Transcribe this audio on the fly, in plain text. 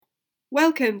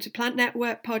Welcome to Plant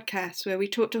Network Podcast, where we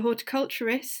talk to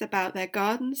horticulturists about their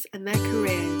gardens and their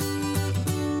careers.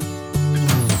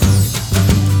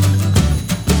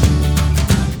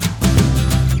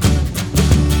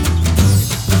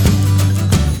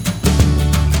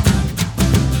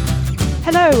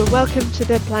 Hello and welcome to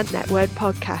the Plant Network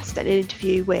Podcast, an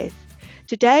interview with.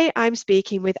 Today I'm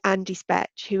speaking with Andy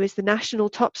Spetch, who is the National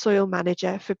Topsoil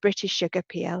Manager for British Sugar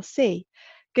plc.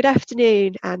 Good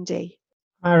afternoon, Andy.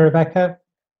 Hi, Rebecca.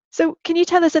 So can you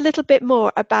tell us a little bit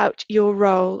more about your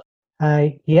role?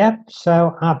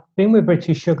 So I've been with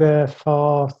British Sugar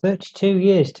for 32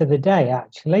 years to the day,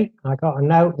 actually. I got a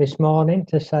note this morning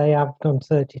to say I've done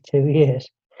 32 years.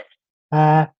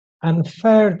 And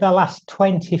for the last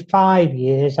 25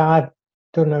 years, I've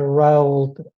done a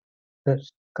role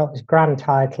that's got this grand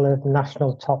title of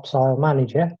National Topsoil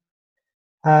Manager.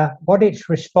 What it's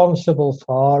responsible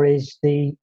for is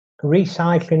the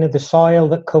recycling of the soil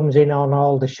that comes in on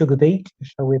all the sugar beet.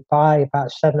 So we buy about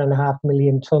 7.5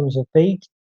 million tonnes of beet,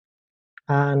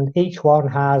 and each one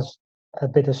has a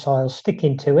bit of soil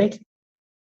sticking to it.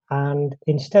 And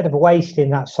instead of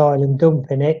wasting that soil and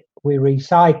dumping it, we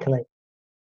recycle it.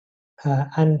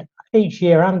 And each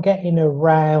year I'm getting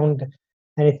around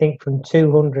anything from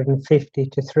 250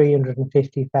 to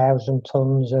 350,000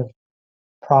 tonnes of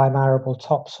prime arable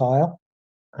topsoil.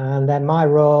 And then my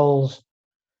roles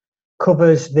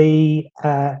covers the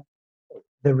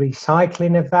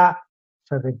recycling of that,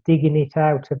 so the digging it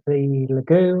out of the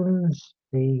lagoons,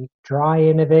 the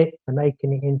drying of it, the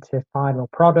making it into final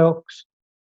products,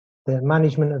 the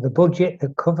management of the budget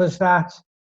that covers that,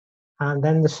 and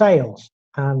then the sales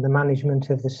and the management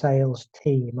of the sales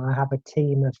team. I have a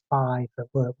team of 5 that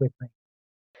work with me.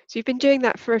 So you've been doing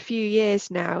that for a few years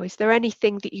now. Is there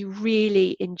anything that you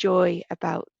really enjoy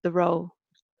about the role?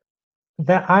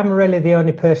 That I'm really the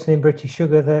only person in British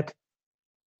Sugar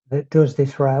that does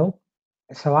this role.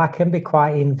 So I can be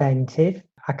quite inventive.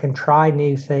 I can try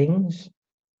new things.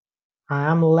 I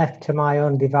am left to my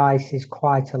own devices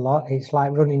quite a lot. It's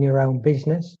like running your own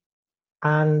business.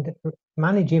 And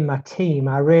managing my team,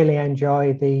 I really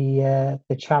enjoy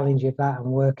the challenge of that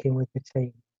and working with the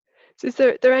team. So is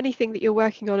there anything that you're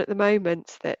working on at the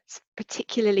moment that's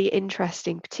particularly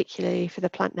interesting, particularly for the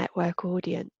Plant Network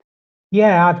audience?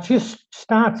 Yeah, I've just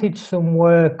started some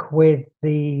work with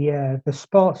the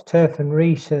Sports Turf and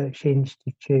Research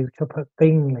Institute up at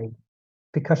Bingley,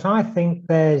 because I think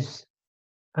there's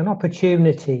an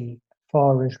opportunity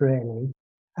for us really,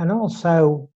 and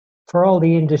also for all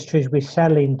the industries we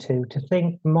sell into, to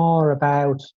think more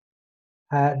about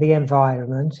the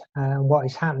environment and what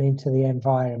is happening to the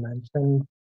environment. And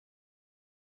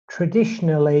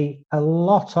traditionally, a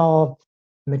lot of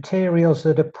materials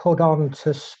that are put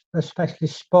onto especially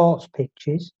sports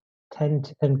pitches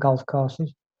and golf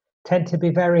courses tend to be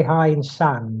very high in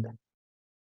sand.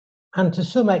 And to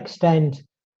some extent,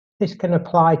 this can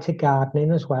apply to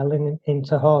gardening as well and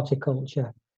into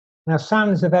horticulture. Now,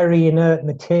 sand's a very inert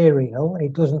material.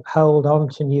 It doesn't hold on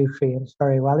to nutrients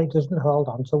very well. It doesn't hold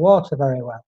on to water very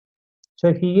well. So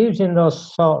if you're using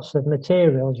those sorts of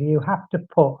materials, you have to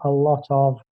put a lot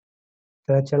of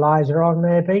fertilizer on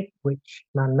maybe, which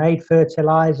man-made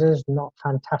fertilizers, not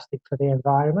fantastic for the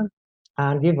environment.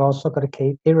 And you've also got to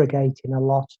keep irrigating a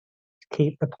lot to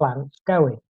keep the plants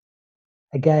going.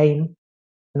 Again,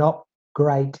 not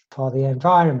great for the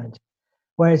environment.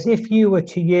 Whereas if you were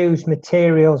to use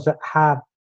materials that have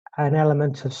an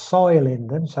element of soil in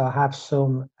them, so have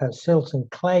some silt and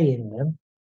clay in them,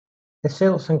 the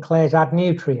silts and clays add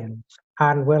nutrients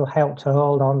and will help to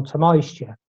hold on to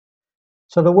moisture.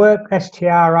 So the work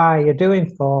STRI are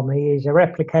doing for me is a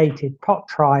replicated pot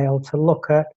trial to look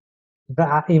at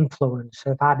that influence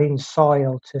of adding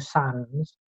soil to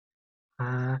sands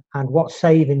and what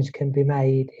savings can be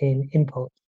made in inputs.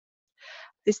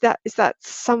 Is that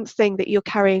something that you're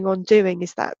carrying on doing?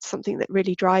 Is that something that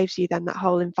really drives you then, that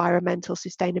whole environmental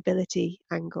sustainability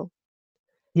angle?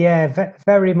 Yeah,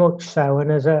 very much so.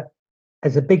 And as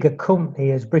a bigger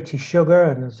company as British Sugar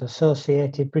and as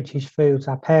Associated British Foods,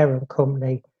 our parent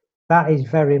company, that is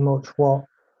very much what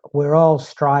we're all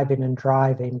striving and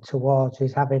driving towards,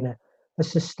 is having a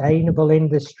sustainable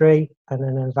industry and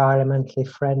an environmentally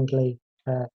friendly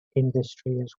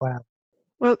industry as well.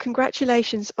 Well,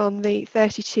 congratulations on the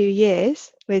 32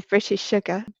 years with British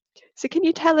Sugar. So can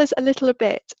you tell us a little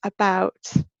bit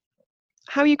about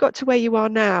how you got to where you are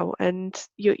now and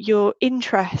your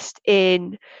interest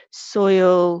in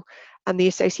soil and the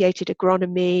associated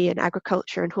agronomy and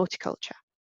agriculture and horticulture?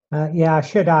 Yeah, I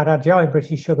should add, I joined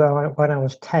British Sugar when I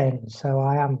was 10, so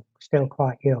I am still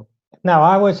quite young. No,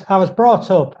 I was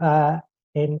brought up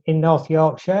in North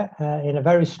Yorkshire in a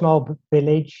very small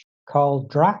village called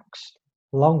Drax,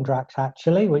 Long Drax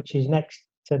actually, which is next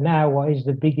to now what is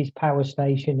the biggest power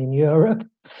station in Europe.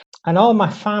 And all my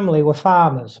family were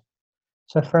farmers.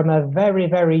 So from a very,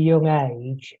 very young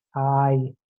age,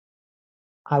 I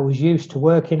was used to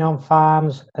working on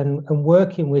farms and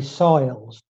working with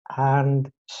soils. And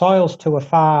soils to a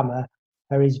farmer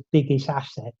are his biggest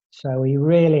asset. So he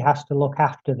really has to look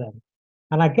after them.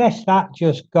 And I guess that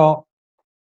just got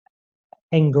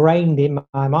ingrained in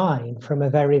my mind from a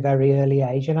very, very early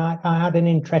age. And I had an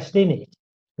interest in it.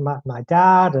 My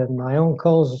dad and my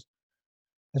uncles,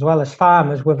 as well as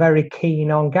farmers, were very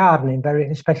keen on gardening,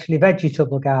 especially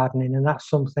vegetable gardening. And that's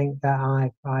something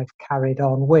that I've carried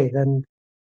on with. And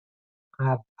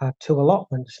I have 2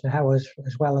 allotments now as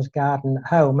well as garden at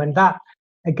home. And that,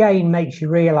 again, makes you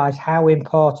realise how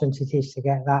important it is to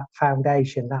get that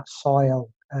foundation, that soil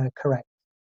correct.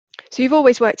 So you've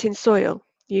always worked in soil.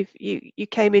 You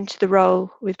came into the role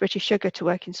with British Sugar to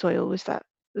work in soil. Was that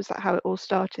how it all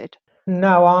started?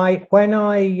 No, when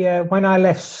I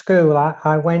left school,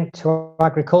 I went to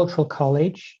agricultural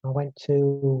college. I went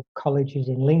to colleges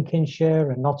in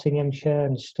Lincolnshire and Nottinghamshire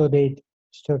and studied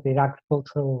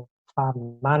agricultural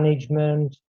farm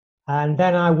management. And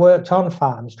then I worked on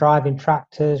farms, driving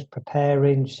tractors,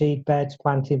 preparing seed beds,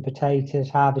 planting potatoes,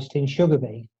 harvesting sugar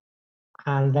beet.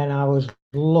 And then I was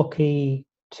lucky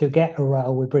to get a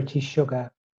role with British Sugar,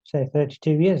 say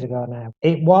 32 years ago now.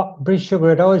 British Sugar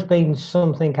had always been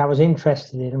something I was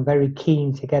interested in and very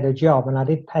keen to get a job. And I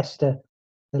did pester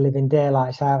the living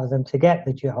daylights out of them to get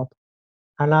the job.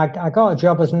 And I got a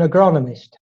job as an agronomist,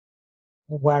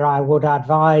 where I would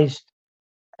advise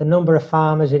a number of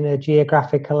farmers in a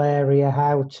geographical area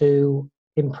how to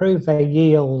improve their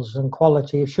yields and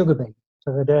quality of sugar beet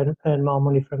so they'd earn more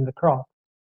money from the crop.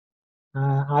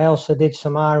 I also did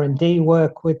some R&D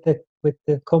work with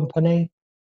the company,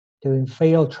 doing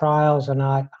field trials, and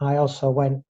I also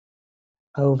went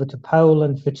over to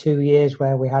Poland for 2 years,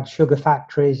 where we had sugar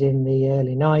factories in the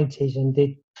early 90s, and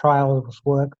did trials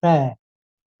work there.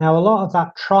 Now, a lot of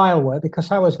that trial work,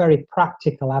 because I was very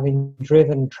practical, having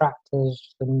driven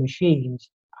tractors and machines,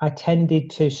 I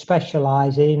tended to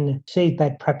specialise in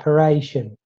seedbed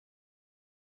preparation.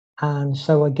 And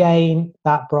so again,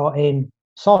 that brought in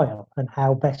soil and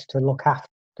how best to look after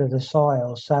the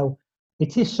soil. So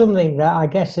it is something that I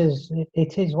guess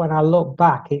it is when I look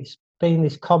back, it's been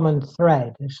this common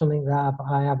thread. It's something that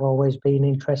I have always been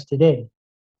interested in.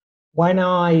 When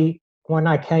I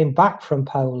came back from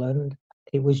Poland,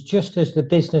 it was just as the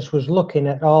business was looking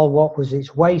at what was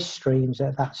its waste streams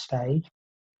at that stage,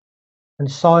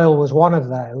 and soil was one of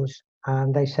those.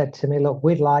 And they said to me, look,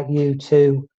 we'd like you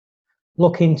to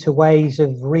look into ways of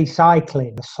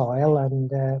recycling the soil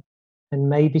and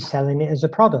maybe selling it as a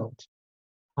product.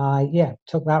 I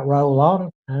took that role on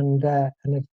and have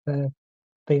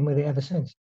been with it ever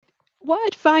since. What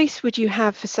advice would you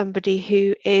have for somebody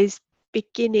who is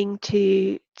beginning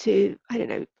to I don't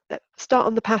know, start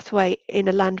on the pathway in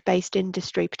a land-based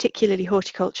industry, particularly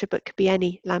horticulture, but could be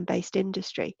any land-based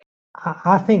industry?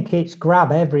 I think it's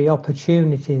grab every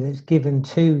opportunity that's given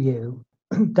to you.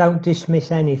 Don't dismiss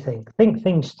anything. Think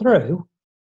things through,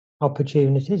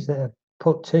 opportunities that are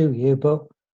put to you, but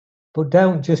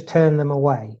don't just turn them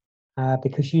away,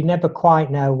 because you never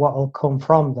quite know what will come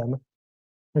from them.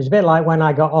 It was a bit like when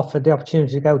I got offered the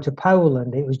opportunity to go to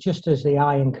Poland. It was just as the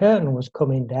Iron Curtain was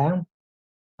coming down.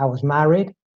 I was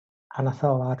married, and I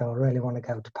thought, I don't really want to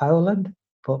go to Poland.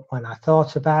 But when I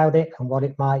thought about it and what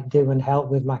it might do and help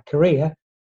with my career,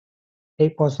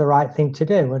 it was the right thing to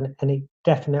do. And it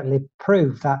definitely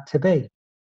proved that to be.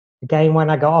 Again,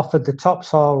 when I got offered the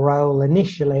topsoil role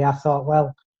initially, I thought,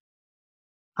 well,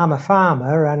 I'm a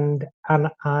farmer and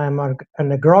I'm an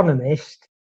agronomist.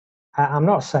 I'm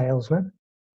not a salesman,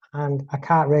 and I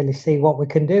can't really see what we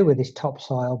can do with this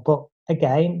topsoil. But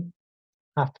again,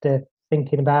 after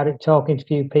thinking about it, talking to a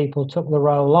few people, took the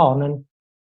role on, and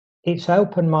it's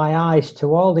opened my eyes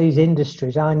to all these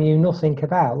industries I knew nothing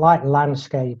about, like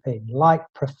landscaping, like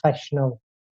professional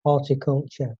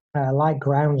horticulture, like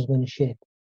groundsmanship.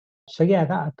 So yeah,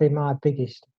 that would be my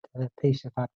biggest piece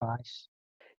of advice.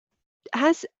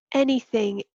 Has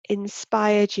anything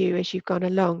inspired you as you've gone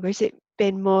along, or has it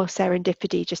been more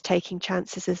serendipity, just taking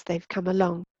chances as they've come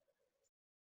along?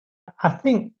 I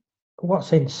think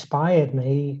what's inspired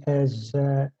me has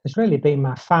really been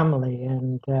my family,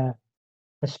 and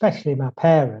especially my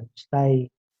parents. They,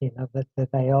 that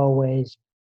they always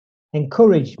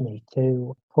encouraged me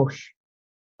to push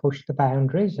the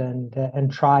boundaries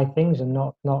and try things, and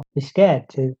not be scared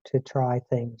to try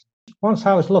things. Once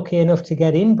I was lucky enough to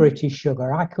get in British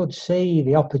Sugar, I could see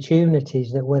the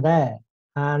opportunities that were there.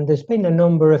 And there's been a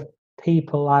number of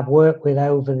people I've worked with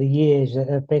over the years that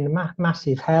have been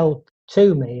massive help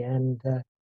to me, and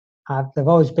they've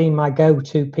always been my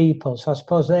go-to people. So I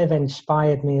suppose they've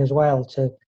inspired me as well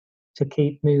to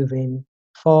keep moving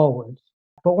forward.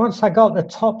 But once I got the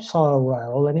topsoil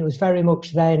role, and it was very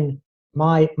much then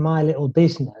my little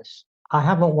business, I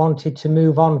haven't wanted to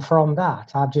move on from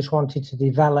that. I've just wanted to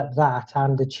develop that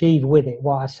and achieve with it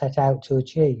what I set out to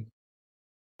achieve.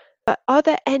 But are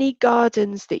there any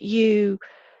gardens that you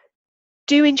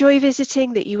do enjoy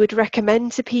visiting that you would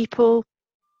recommend to people?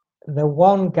 The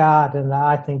one garden that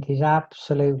I think is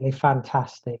absolutely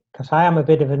fantastic, because I am a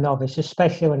bit of a novice,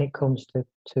 especially when it comes to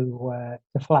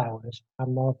the flowers.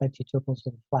 I'm more vegetables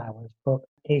than flowers, but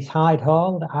it's Hyde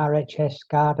Hall, the RHS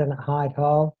garden at Hyde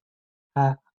Hall.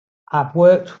 I've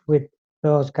worked with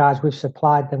those guys. We've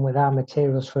supplied them with our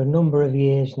materials for a number of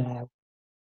years now,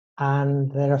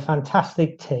 and they're a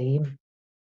fantastic team.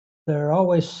 They're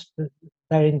always,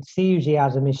 their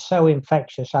enthusiasm is so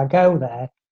infectious. I go there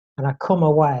and I come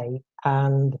away,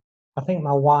 and I think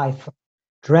my wife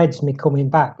dreads me coming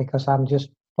back because I'm just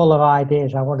full of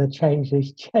ideas. I want to change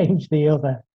this, change the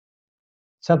other.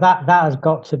 So that has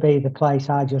got to be the place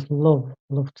I just love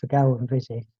to go and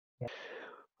visit. Yeah.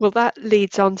 Well, that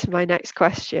leads on to my next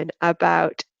question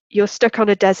about you're stuck on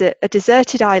a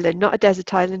deserted island, not a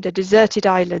desert island, a deserted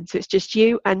island. So it's just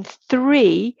you and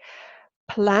 3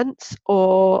 plants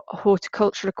or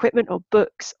horticultural equipment or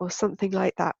books or something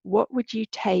like that. What would you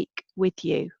take with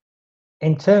you?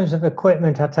 In terms of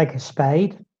equipment, I take a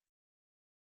spade.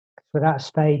 Without a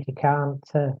spade, you can't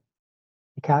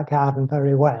garden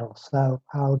very well. So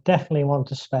I'll definitely want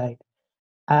a spade.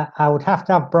 I would have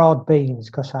to have broad beans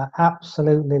because I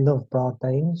absolutely love broad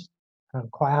beans. I'm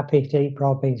quite happy to eat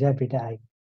broad beans every day.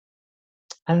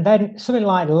 And then something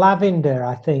like lavender,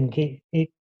 I think it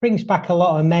brings back a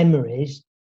lot of memories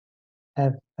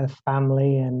of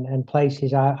family and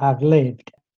places I've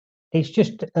lived. It's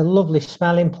just a lovely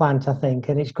smelling plant, I think,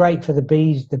 and it's great for the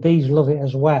bees. The bees love it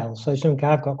as well. So it's something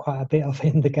I've got quite a bit of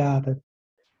in the garden.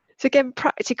 So again,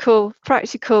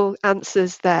 practical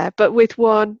answers there, but with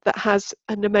one that has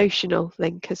an emotional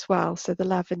link as well. So the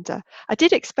lavender. I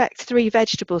did expect 3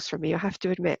 vegetables from you, I have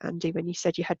to admit, Andy, when you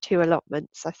said you had 2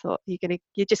 allotments. I thought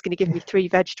you're just gonna give me 3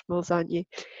 vegetables, aren't you?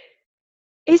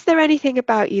 Is there anything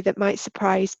about you that might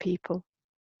surprise people?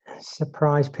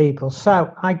 Surprise people.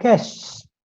 So I guess,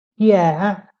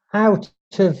 yeah, out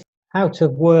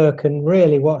of work and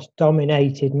really what's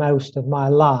dominated most of my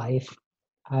life,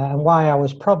 and why I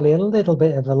was probably a little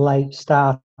bit of a late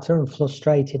starter and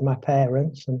frustrated my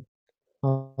parents and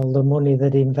all the money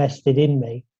that invested in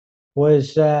me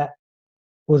was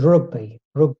rugby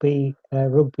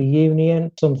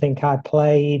union, something I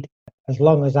played as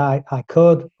long as I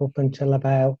could up until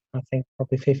about, I think,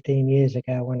 probably 15 years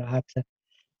ago when I had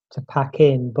to pack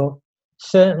in. But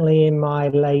certainly in my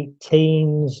late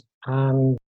teens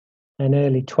and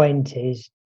early 20s,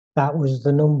 that was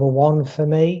the number one for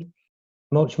me,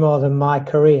 much more than my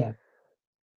career.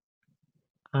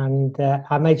 And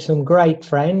I made some great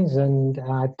friends, and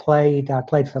I played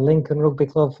for Lincoln Rugby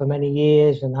Club for many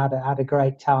years and had a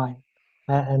great time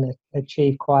and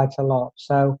achieved quite a lot.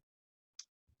 So,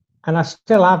 and I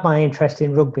still have my interest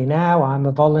in rugby now. I'm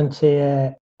a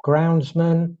volunteer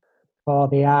groundsman for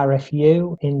the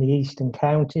RFU in the Eastern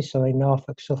Counties, so in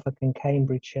Norfolk, Suffolk and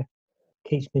Cambridgeshire.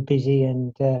 Keeps me busy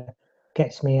and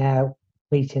gets me out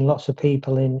meeting lots of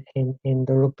people in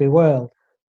the rugby world.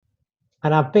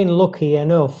 And I've been lucky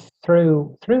enough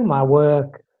through my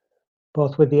work,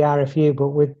 both with the RFU but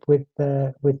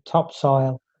with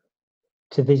Topsoil,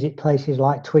 to visit places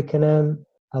like Twickenham,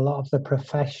 a lot of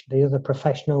the other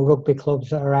professional rugby clubs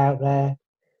that are out there,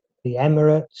 the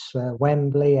Emirates,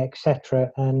 Wembley, etc.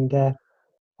 And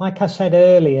like I said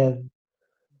earlier,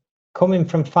 coming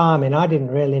from farming, I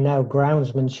didn't really know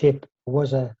groundsmanship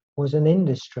was an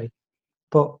industry.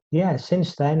 But yeah,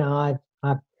 since then I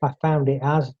found it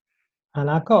as, and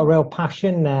I've got a real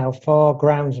passion now for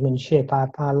groundsmanship.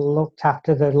 I looked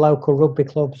after the local rugby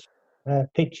club's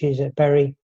pitches at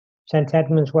Bury St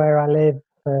Edmunds, where I live,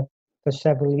 for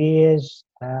several years.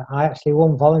 I actually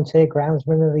won Volunteer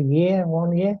Groundsman of the Year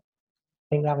one year. I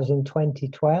think that was in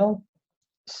 2012.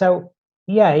 So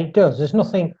yeah, it does. There's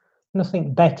nothing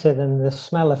better than the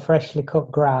smell of freshly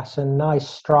cut grass and nice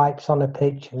stripes on a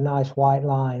pitch and nice white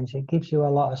lines. It gives you a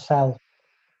lot of self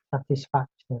satisfaction.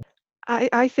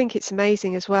 I think it's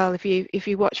amazing as well if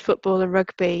you watch football and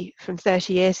rugby from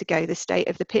 30 years ago, the state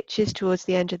of the pitches towards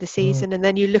the end of the season, and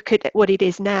then you look at what it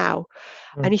is now,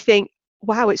 and you think,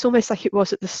 wow, it's almost like it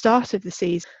was at the start of the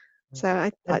season. So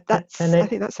I think that's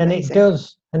amazing.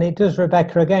 And it does,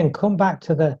 Rebecca. Again, come back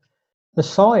to the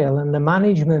soil and the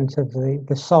management of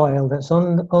the soil that's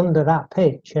under that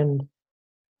pitch. And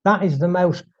that is the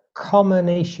most common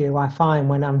issue I find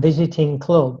when I'm visiting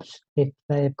clubs. If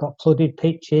they've got flooded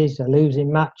pitches, they're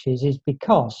losing matches, is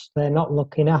because they're not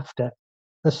looking after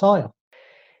the soil.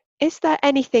 Is there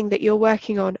anything that you're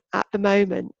working on at the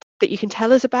moment that you can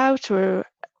tell us about, or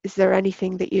is there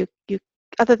anything that you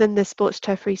other than the Sports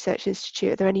Turf Research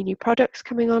Institute, are there any new products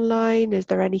coming online? Is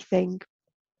there anything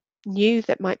new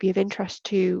that might be of interest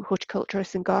to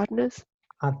horticulturists and gardeners?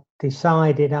 I've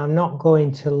decided I'm not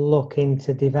going to look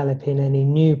into developing any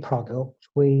new products.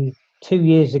 2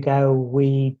 years ago,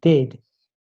 we did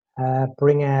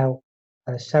bring out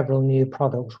several new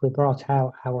products. We brought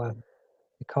out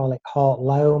we call it Hort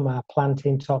Loam, our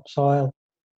planting topsoil,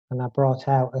 and I brought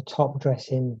out a top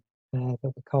dressing that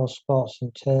we call Sports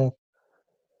and Turf.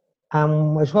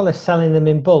 And as well as selling them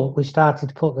in bulk, we started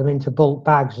to put them into bulk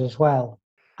bags as well.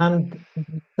 And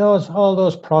all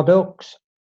those products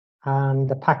and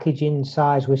the packaging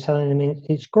size we're selling them in,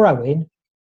 it's growing.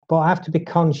 But I have to be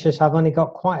conscious I've only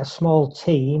got quite a small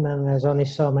team and there's only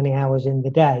so many hours in the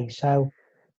day. So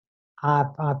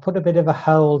I've put a bit of a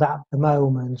hold at the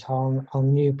moment on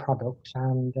new products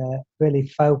and really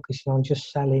focusing on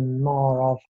just selling more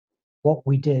of what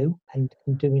we do and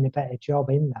doing a better job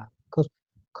in that. Because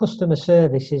customer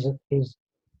service is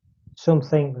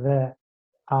something that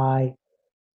I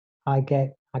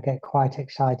get quite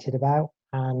excited about,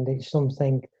 and it's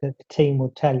something that the team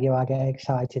will tell you I get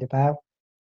excited about.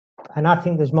 And I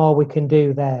think there's more we can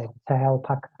do there to help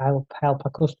our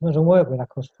customers and work with our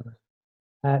customers.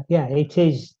 It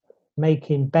is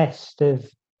making best of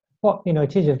what,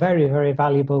 it is a very, very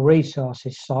valuable resource,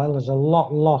 this soil. There's a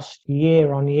lot lost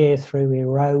year on year through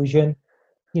erosion.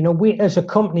 We as a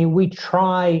company, we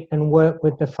try and work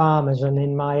with the farmers, and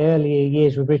in my earlier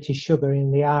years with British Sugar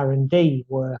in the R&D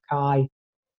work, I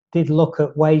did look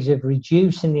at ways of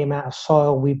reducing the amount of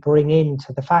soil we bring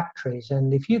into the factories.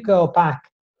 And if you go back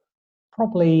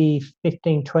probably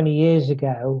 15, 20 years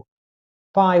ago,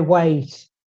 by weight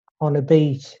on a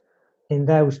beet in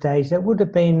those days, there would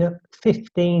have been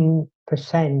 15%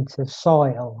 of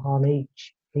soil on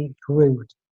each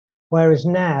root. Whereas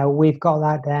now we've got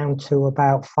that down to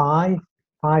about 5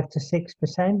 to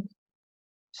 6%.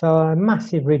 So a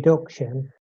massive reduction.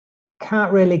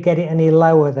 Can't really get it any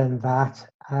lower than that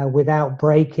without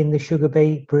breaking the sugar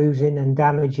beet, bruising and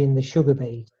damaging the sugar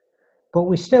beet. But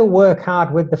we still work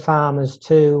hard with the farmers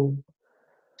to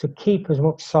keep as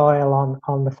much soil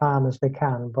on the farm as they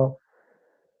can. But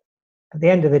at the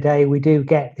end of the day, we do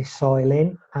get this soil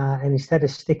in, and instead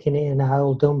of sticking it in a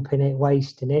hole, dumping it,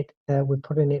 wasting it, we're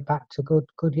putting it back to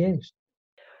good use.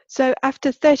 So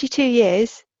after 32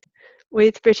 years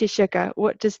with British Sugar,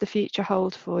 what does the future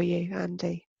hold for you,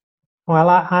 Andy? Well,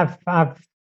 I've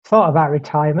thought about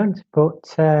retirement,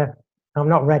 but I'm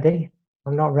not ready.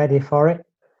 I'm not ready for it.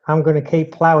 I'm going to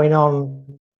keep ploughing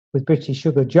on with British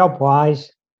Sugar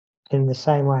job-wise in the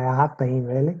same way I have been,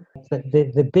 really.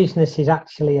 The business is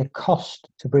actually a cost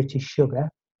to British Sugar.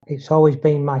 It's always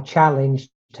been my challenge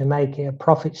to make it a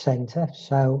profit centre.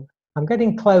 So I'm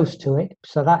getting close to it.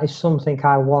 So that is something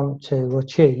I want to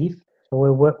achieve. So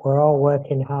we're all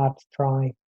working hard to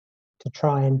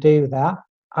try and do that.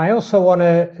 I also want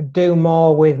to do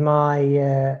more with my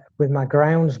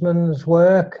groundsman's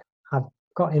work. I've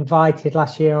got invited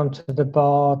last year onto the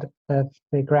board of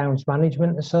the Grounds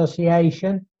Management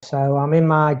Association. So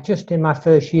I'm just in my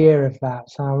first year of that.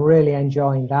 So I'm really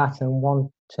enjoying that and want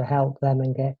to help them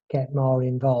and get more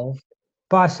involved.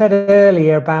 But I said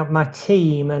earlier about my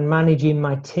team and managing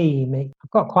my team.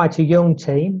 I've got quite a young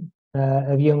team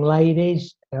of young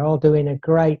ladies. They're all doing a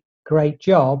great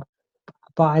job.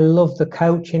 But I love the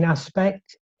coaching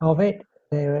aspect of it.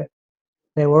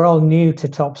 They were all new to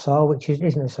topsoil, which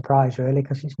isn't a surprise really,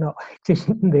 because it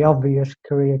isn't the obvious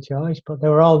career choice. But they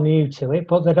were all new to it.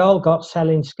 But they'd all got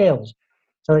selling skills,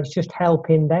 so it's just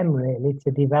helping them really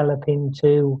to develop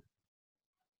into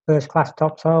first-class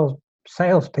topsoil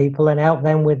salespeople and help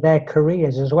them with their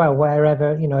careers as well,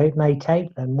 wherever it may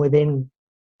take them within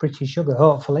British Sugar.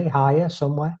 Hopefully, higher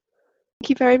somewhere. Thank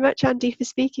you very much, Andy, for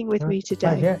speaking with me today.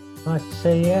 Pleasure. Nice to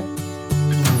see you.